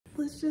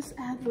let's just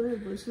ad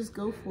lib. Let's just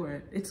go for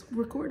it. It's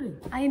recording.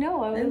 I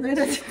know.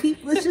 Let's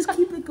just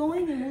keep it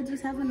going, and we'll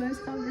just have a nice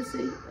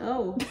conversation.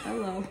 Oh,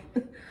 hello.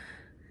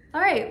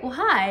 All right. Well,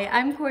 hi.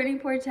 I'm Courtney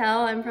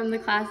Portell. I'm from the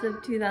class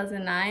of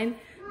 2009.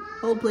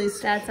 Hold, please.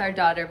 That's our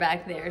daughter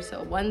back there.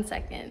 So 1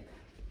 second.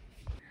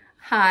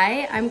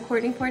 Hi. I'm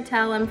Courtney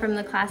Portell. I'm from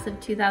the class of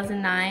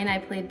 2009. I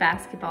played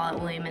basketball at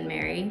William &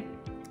 Mary.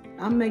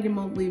 I'm Megan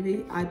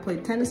Moulton-Levy. I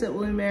played tennis at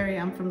William & Mary.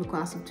 I'm from the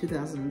class of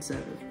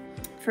 2007.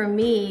 For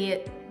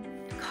me,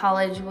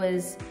 college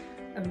was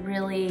a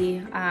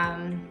really,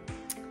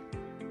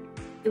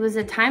 it was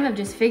a time of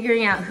just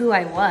figuring out who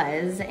I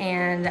was,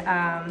 and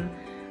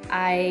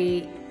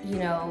I,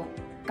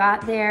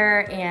 got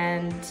there,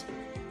 and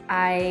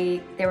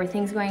there were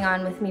things going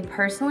on with me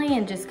personally,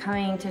 and just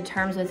coming to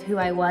terms with who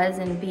I was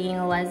and being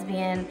a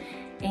lesbian,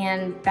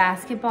 and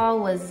basketball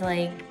was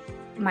like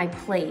my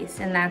place,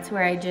 and that's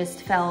where I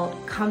just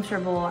felt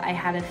comfortable. I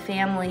had a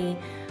family.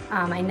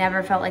 I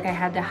never felt like I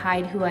had to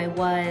hide who I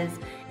was.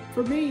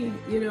 For me,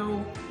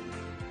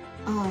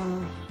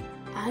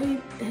 I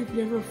have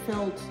never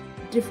felt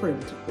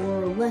different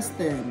or less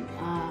than.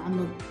 I'm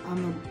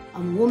a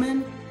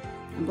woman,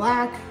 I'm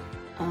black,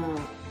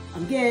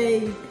 I'm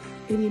gay,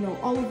 and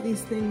all of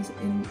these things,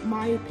 in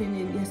my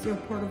opinion, yes, they're a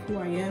part of who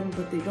I am,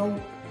 but they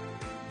don't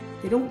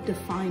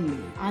define me.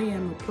 I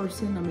am a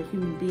person, I'm a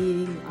human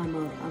being, I'm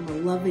a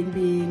loving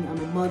being, I'm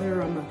a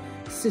mother, I'm a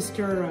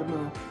sister,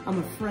 I'm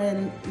a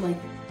friend, like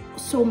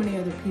so many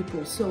other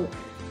people. So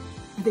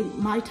I think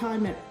my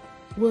time at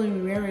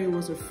William & Mary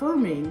was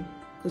affirming,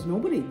 because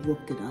nobody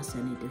looked at us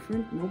any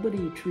different.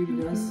 Nobody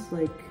treated us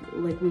like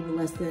we were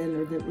less than,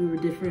 or that we were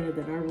different, or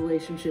that our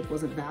relationship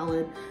wasn't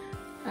valid.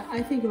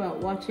 I think about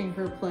watching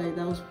her play.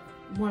 That was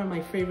one of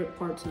my favorite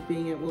parts of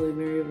being at William &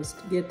 Mary, was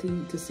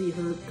getting to see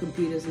her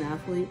compete as an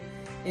athlete.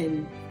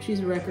 And she's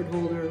a record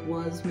holder,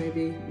 was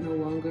maybe, no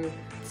longer.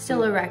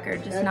 Still a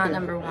record, just not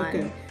number one.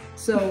 Okay.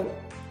 So,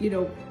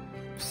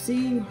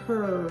 seeing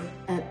her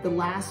at the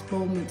last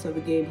moments of a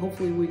game,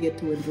 hopefully we get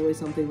to enjoy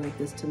something like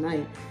this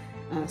tonight,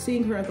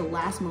 seeing her at the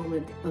last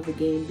moment of a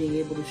game being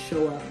able to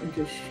show up and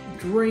just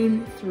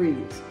drain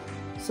threes.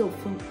 So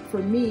for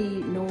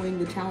me, knowing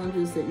the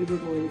challenges that you were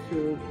going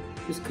through,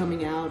 just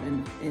coming out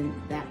and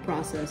that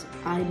process,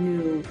 I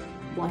knew,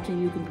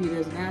 watching you compete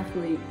as an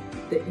athlete,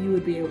 that you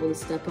would be able to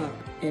step up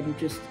and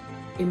just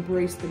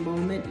embrace the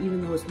moment,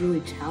 even though it's really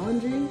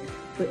challenging,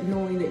 but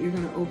knowing that you're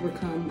going to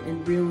overcome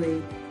and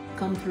really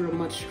come through a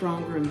much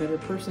stronger and better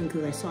person,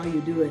 because I saw you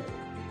do it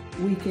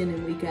week in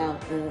and week out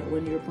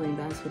when you were playing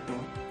basketball.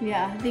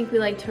 Yeah, I think we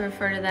like to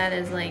refer to that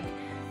as like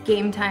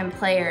game time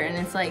player, and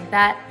it's like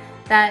that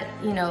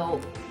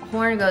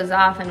horn goes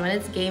off, and when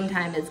it's game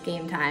time,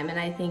 and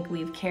I think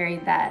we've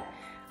carried that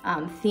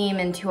theme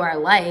into our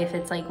life.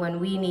 It's like when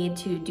we need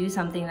to do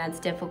something that's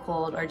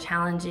difficult or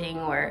challenging,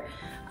 or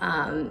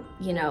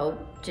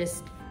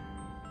just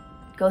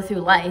go through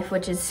life,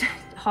 which is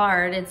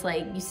hard, it's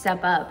like you step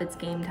up, it's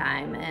game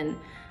time, and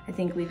I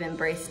think we've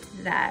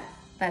embraced that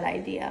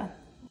idea.